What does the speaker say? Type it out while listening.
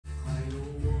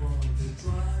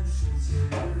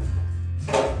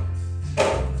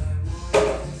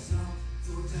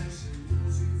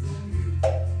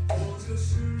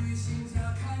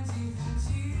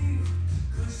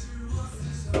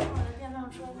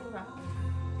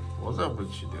我才不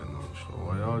骑电动车，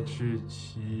我要去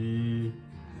骑。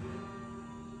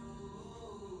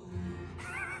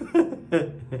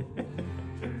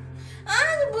啊！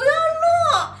你不要录，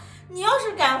你要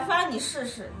是敢翻，你试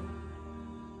试。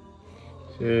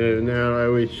So now I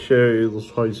will show you the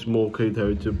size market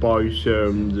how to buy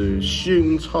some the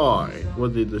生菜.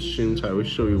 What is the 生菜? I will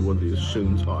show you what is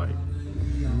生菜.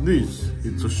 This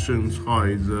is a 生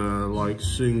菜, like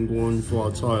星光发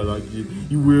菜, like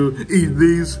you will eat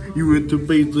this, you will to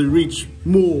be the rich,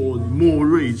 more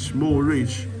rich.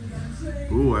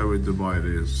 Oh, I will to buy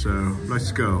this. So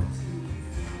let's go.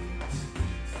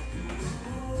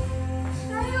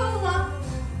 还有吗？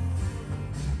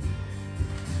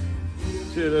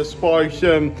 So let's buy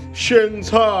some 生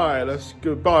菜. Let's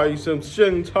go buy some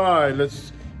生菜.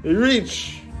 Let's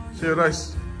reach. So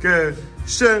let's go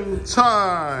生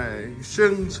菜.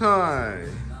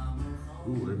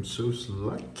 Oh, I'm so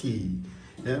lucky.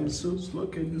 This one.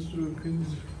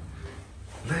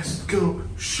 Let's go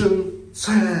生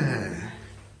菜.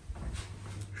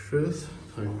 First,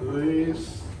 take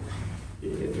this.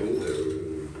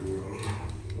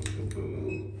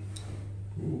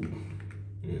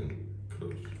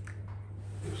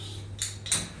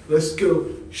 Let's go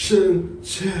生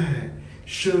菜.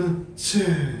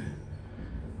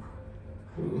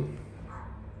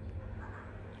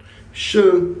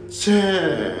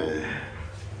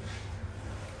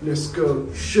 Let's go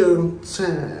生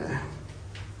菜.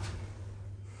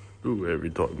 Oh, every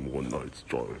time one night's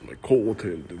driving my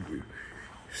content to be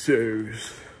so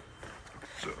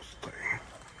exhausting.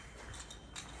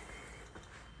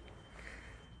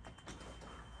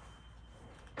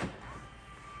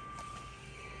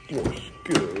 Let's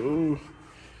go.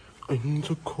 In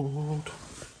the cold.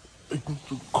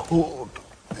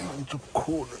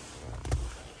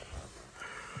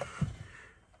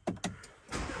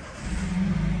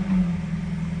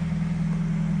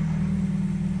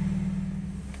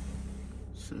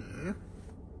 So.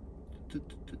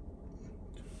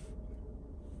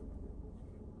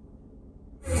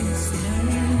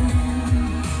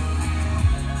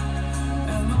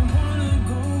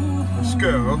 Let's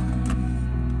go.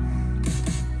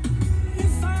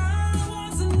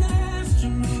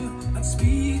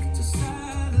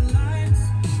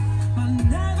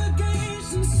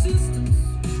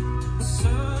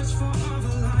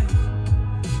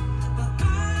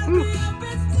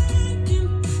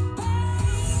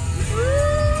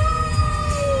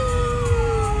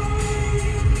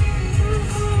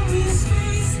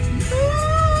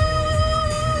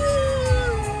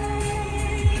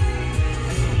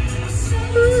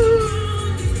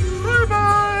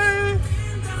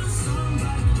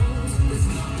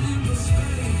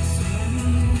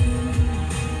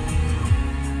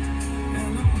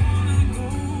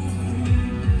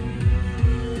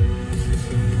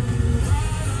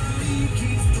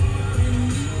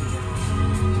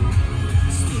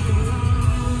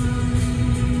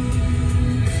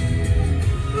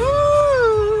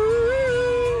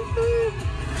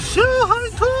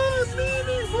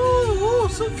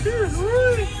 So cute,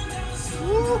 right?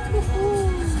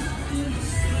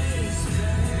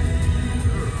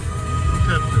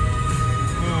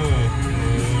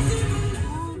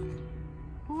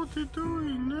 What you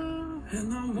doing now?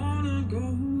 And I wanna go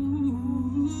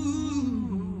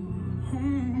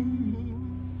home.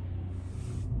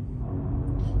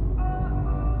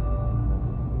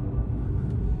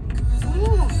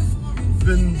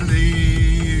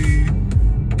 Findley,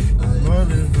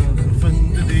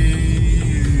 Findley.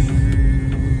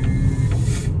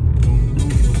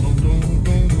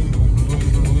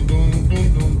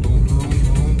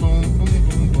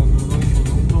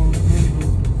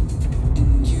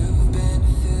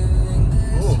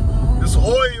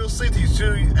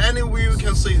 Anywhere you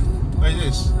can see like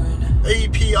this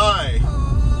API.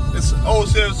 It's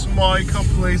also my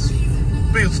company's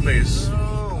business.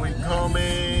 Oh, we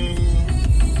coming.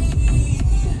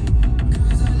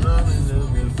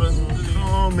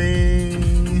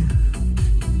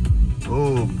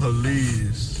 Oh,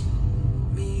 police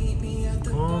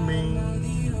coming.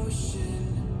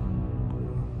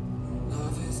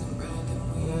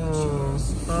 Oh,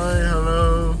 hi,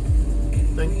 hello,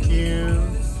 thank you.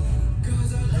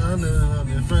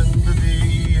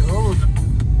 Oh, the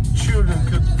children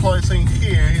could place in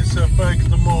here. It's back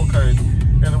the market,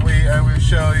 and I will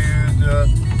show you the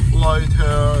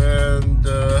lighter and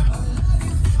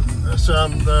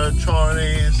some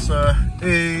Chinese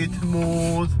eat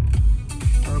more.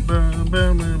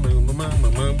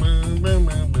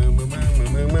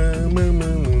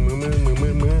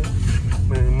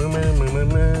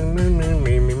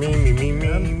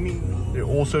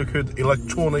 also could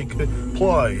electronic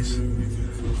place.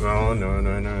 No, no,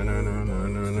 no, no, no, no, no,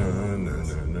 no, no, no, no,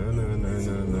 no, no,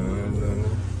 no, no.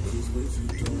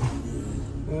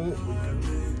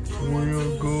 We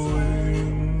are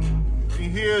going in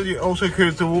here. You also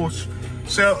could watch.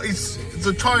 So it's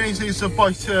the Chinese is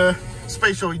quite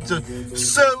special. It's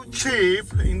so cheap.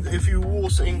 If you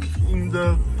watch in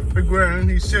the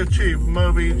ground, it's so cheap.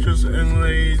 Maybe just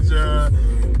only the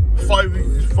 5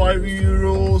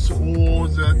 euros or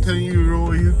the 10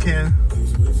 euro. You can.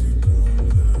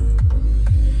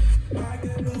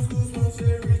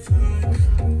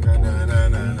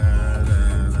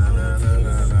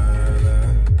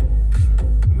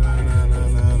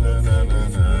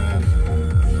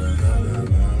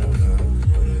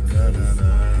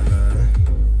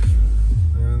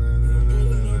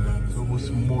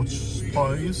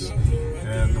 Spice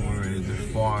and we're ready to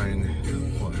find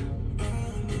one.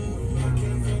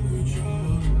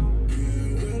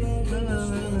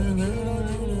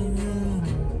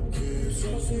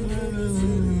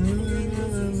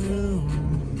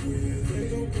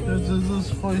 There's the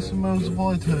spice most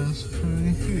vitals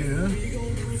in here.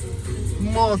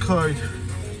 Market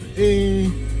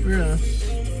yes,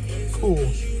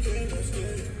 course.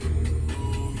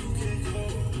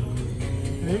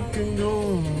 It can go.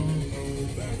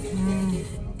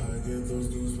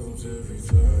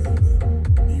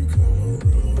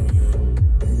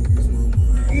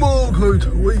 Market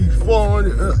we find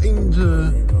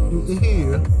in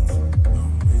here.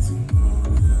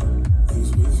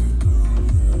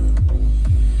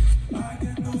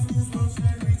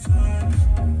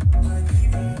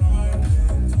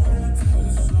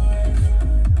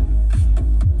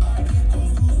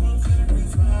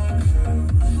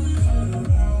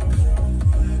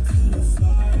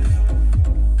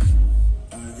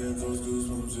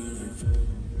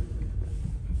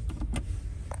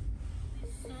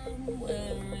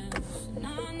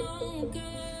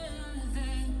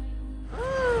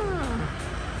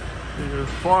 We're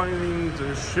finding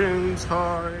the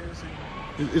Shanghai.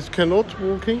 It's cannot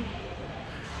walking.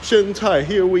 Shanghai,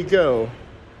 here we go.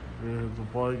 There's the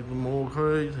bike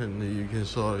market, and you can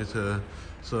see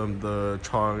some of the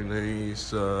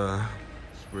Chinese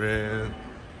brand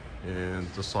and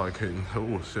the cycling.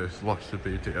 Oh, it's like the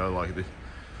BT. I like this.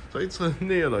 So it's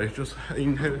nearly just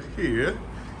in here.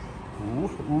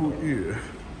 Ooh, yeah.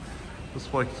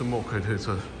 Just like the market is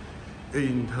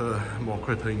in the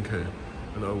marketing.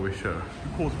 And I wish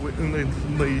because we only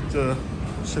need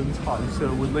Shanghai,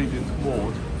 so we needed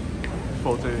more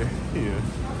for the here.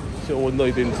 So we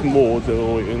needed more,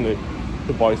 so we only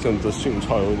to buy some of the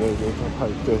Shanghai. We need to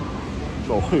have the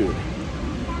so here.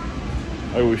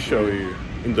 I will show you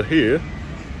in the here.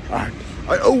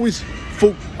 I always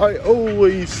forgot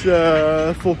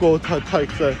to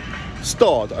take the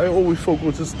start. I always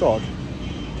forgot to start.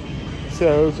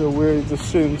 So where is the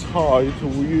Shanghai?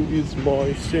 Where is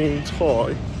my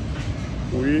Shanghai?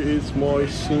 Where is my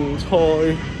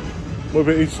Shanghai?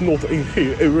 Maybe it's not in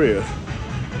here area.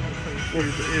 What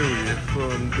is the area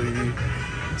from the?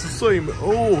 It's the same.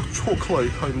 Oh,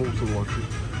 chocolate. I'm also like it.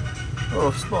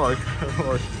 Oh, snack.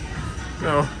 Right.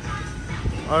 Now,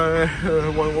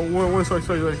 once I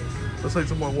say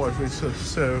to my wife, it's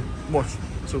so much,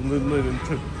 so needing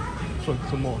to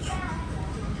so much.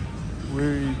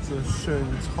 Where is the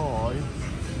Shanghai?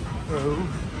 Oh,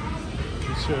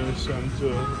 it shows some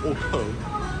auto.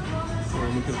 Oh,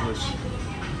 look at this.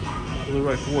 The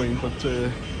right wing, but the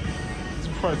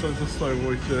price is the same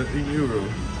with in euro.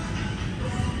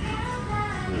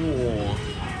 Oh.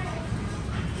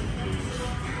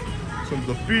 Some of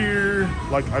the beer,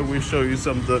 like I will show you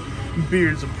some of the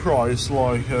beer's price,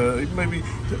 like maybe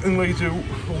only to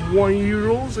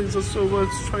 €1. It's so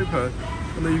much cheaper,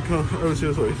 and then you can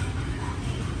also say.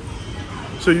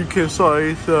 So you can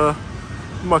say it's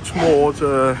much more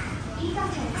the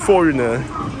foreigner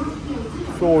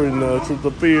to the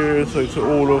beer, so it's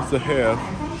all of the hair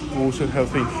also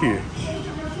have in here.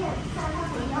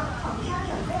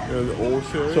 And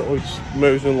also, so it's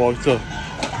mostly like the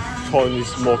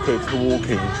Chinese market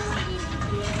walking.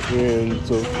 And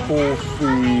the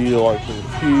coffee like in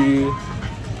here.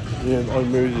 And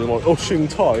I'm mostly like, oh,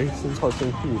 Shanghai's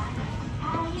in here.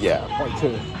 Yeah, right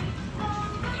there.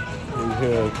 We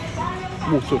have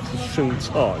most of the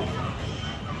Shanghai.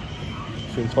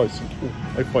 I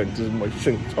find this is my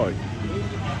Shanghai.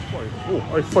 Oh,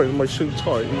 I find my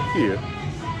Shanghai in here.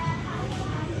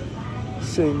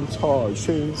 Shanghai.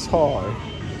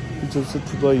 Just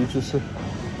today, just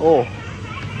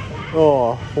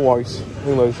white.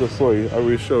 Only the three. I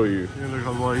will show you. Look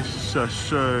at my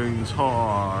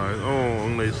Shanghai. Oh,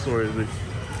 only three.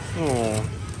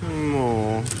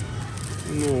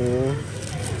 No.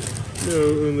 No,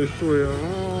 only 3.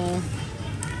 Oh,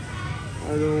 I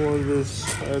don't want this.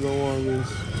 I don't want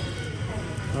this.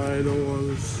 I don't want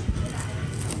this.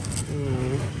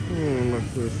 Like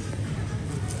this.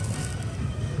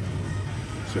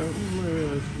 So maybe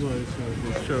I'd like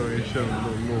to show you some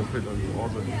more bit on the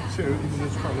other. So in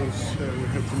this house, we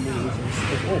have to move this and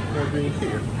stuff. Oh, maybe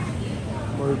here.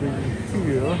 Maybe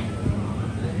here.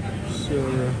 So,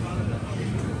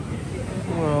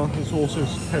 well, it's also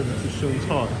have the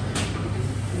Shanghai.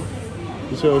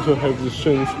 It's also have the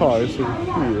Shanghai, so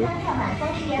here.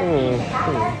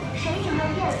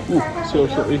 So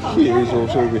also here is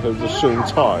also we have the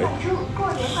Shanghai.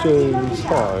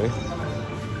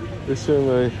 It's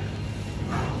only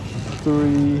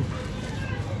 3,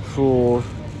 4.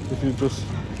 If you just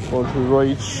want to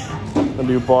reach and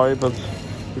you buy, but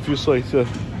if you say to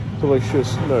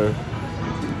delicious, no.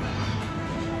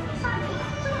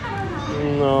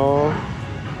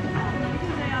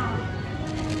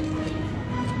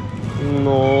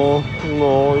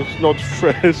 No, it's not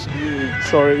fresh.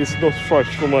 Sorry, it's not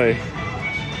fresh for me.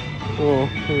 Oh,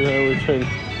 yeah, we change.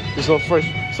 It's not fresh.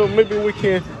 So maybe we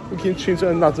can change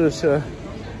another.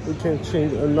 We can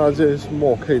change another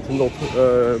market, not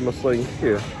mustang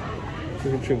here.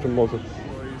 We can change the model.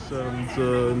 And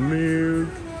the milk.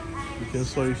 You can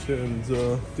slice it and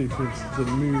dip it the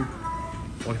milk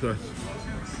like that.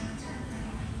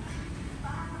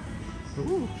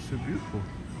 Oh, so beautiful.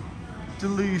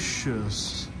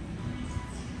 Delicious.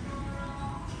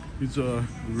 It's a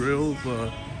real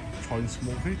Chinese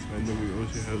market, and then we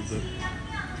also have the.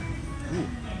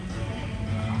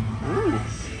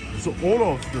 So all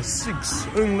of the 6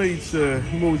 only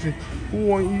more than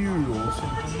 €1,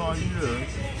 something like that.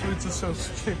 So it just sounds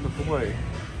cheaper the way.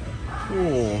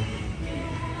 Oh,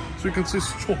 so you can see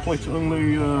this chocolate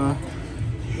only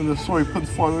in the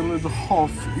 3.5 only the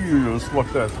 €0.5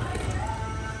 like that.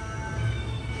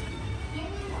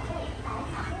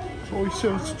 So it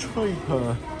sounds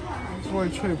cheaper. It's very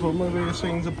cheaper. Maybe it's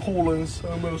in the Poland's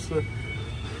almost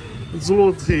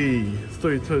zloty,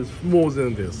 3 times more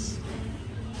than this.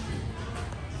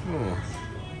 Oh.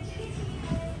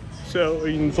 So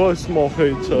in this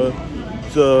market,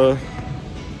 the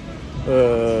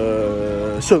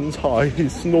Shanghai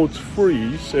is not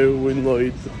free, so we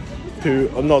need to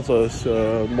another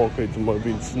market.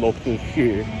 Maybe it's not in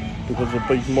here because the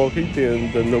big market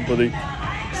and nobody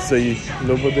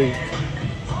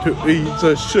to eat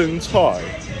the Shanghai.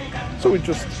 So we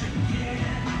just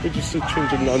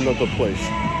change another place.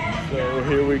 So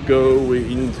here we go. We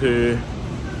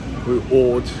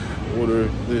order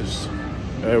this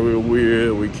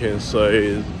everywhere. We can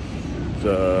say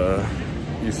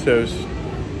it's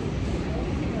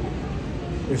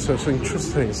so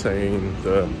interesting saying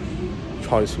the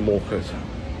Chinese market.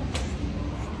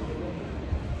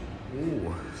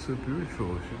 Oh, so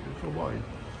beautiful. It's so white.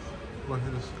 Like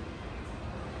this.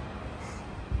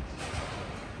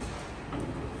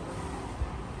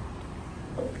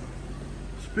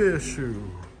 Special.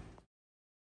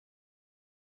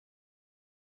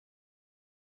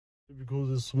 Because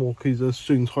this market is a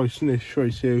Shanghai snitch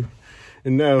right here,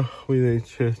 and now we need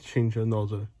to change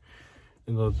another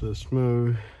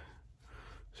small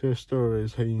store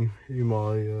is in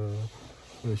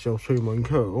my 小区门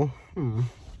口.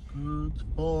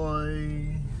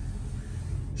 Goodbye,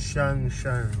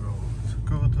 Shanshan Road.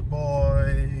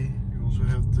 Goodbye. You also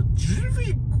have the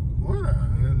citywalk.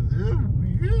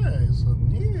 Yes,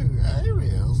 new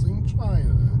areas in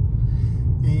China.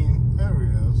 In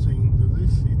areas in the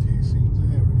cities in the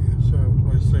area. So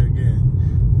let's say again,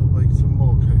 I'll make some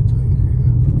market in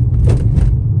here.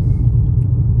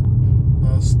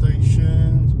 Bus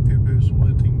station, the people's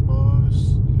waiting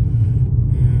bus,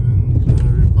 and the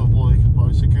Republic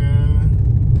bicycle.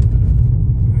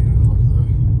 And like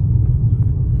that.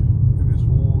 People's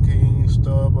walking,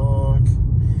 Starbucks.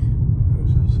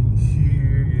 There's in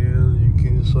here, yeah, you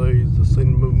can say the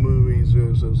cinema movies,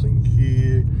 there's in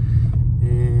here.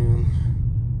 And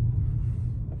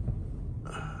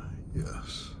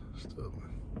yes, stop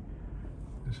it.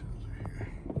 This is here.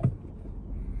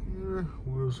 Here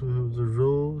we also have the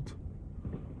road.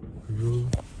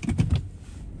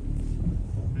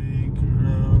 Big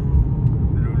road.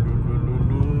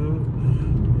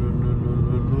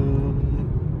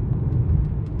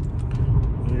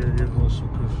 Here you also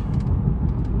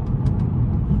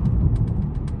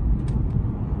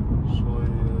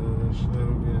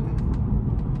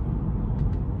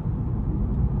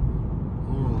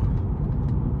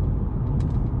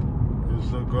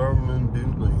government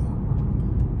building.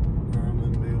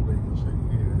 Government building is in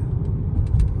here.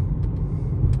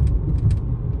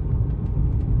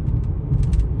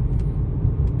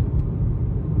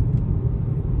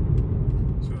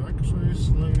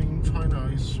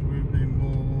 price will be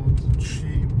more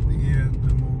cheap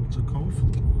and more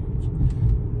comfortable.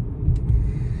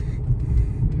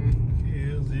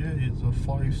 Here there is a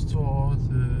 5-star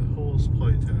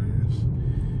hospitals,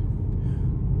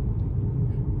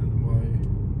 and my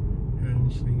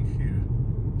house in here.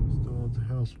 Start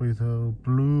hospital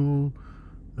blue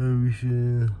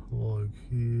ocean like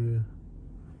here.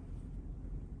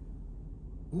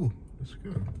 Oh, let's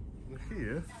go.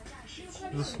 Here,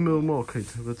 the small market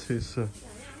that is.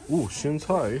 Oh, 生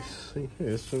菜 in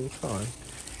here, 生菜.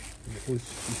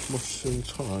 It's more 生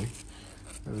菜.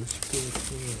 And let's go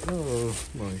to, oh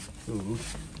my god.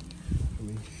 I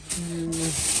mean, here,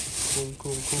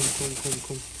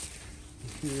 come.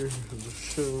 Here, the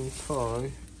生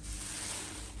菜.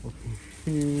 Okay,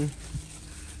 here.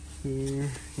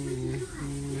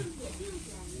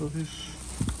 That is,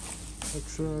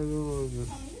 actually, I don't know this.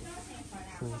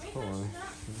 生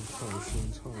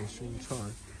菜.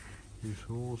 You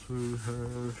also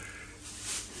have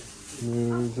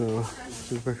the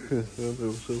superfish that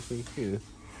was something here.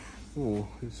 Oh,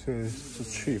 it says the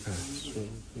cheapest.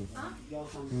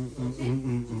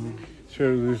 So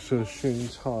this 生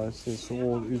菜, it's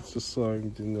all, it's the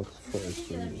same in the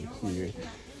first one here.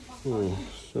 Oh,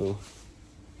 so.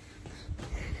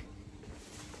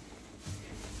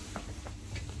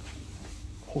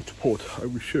 Hot pot, I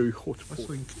will show you hot pot. I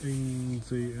think in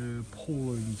the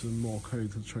Poland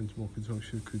market, the Chinese market,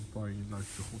 actually could buy like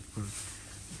the hot pot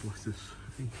like this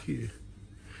in here.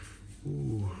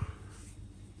 Oh,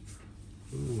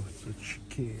 the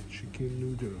chicken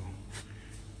noodle.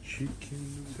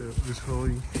 This whole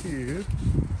in here.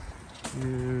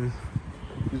 Yeah,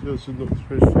 it also looks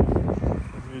special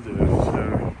noodle. So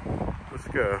let's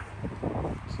go.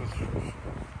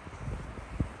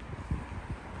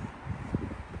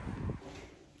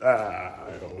 I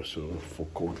also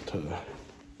forgot to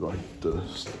write the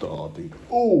starting.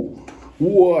 Oh,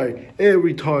 why?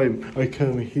 Every time I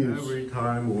come here. Every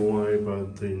time why,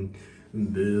 but then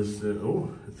this. Oh,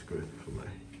 it's good for me.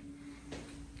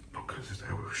 Look at this.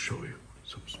 I will show you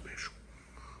some special.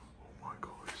 Oh my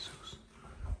God, it's so.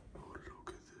 Oh, look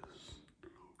at this.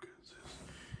 Look at this.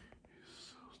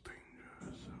 It's so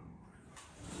dangerous.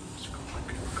 Let's go quick.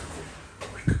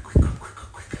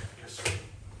 Yes.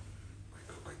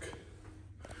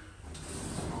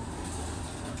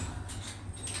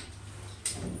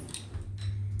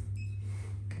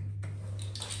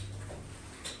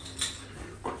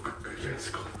 Let's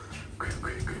go. Quick.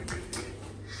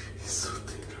 It's so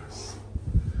dangerous.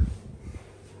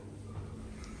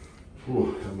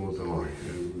 Oh, that was a lot.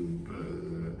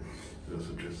 That's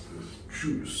just this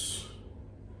juice.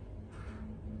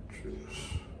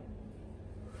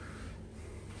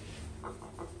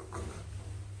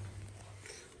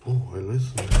 Oh, I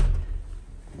listen.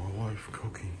 My wife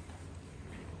cooking.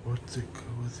 What is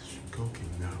she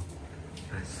cooking now?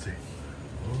 Let's see.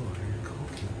 Oh, are you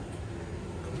cooking?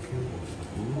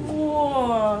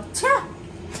哇，切！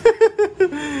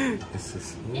 This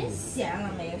is. 别闲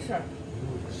了，没事儿，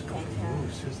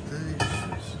 It's just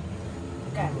delicious.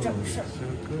 干正事儿。 So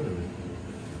good.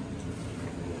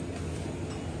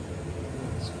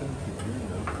 It's gonna be good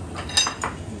now.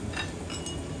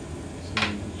 So,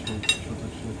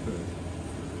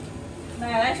 买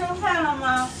来生菜了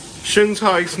吗？ 生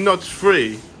菜 is not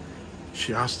free.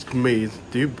 She asked me,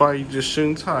 do you buy the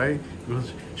生菜?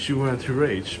 Because she wanted to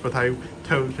rage, but I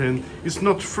told her it's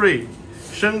not free.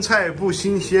 生菜不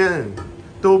新鲜，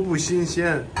都不新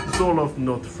鲜. It's all of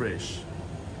not fresh.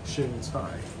 生菜.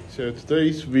 So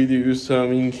today's video is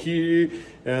in here,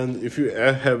 and if you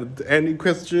have any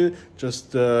question,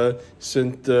 just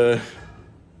send.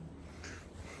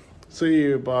 See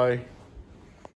you. Bye.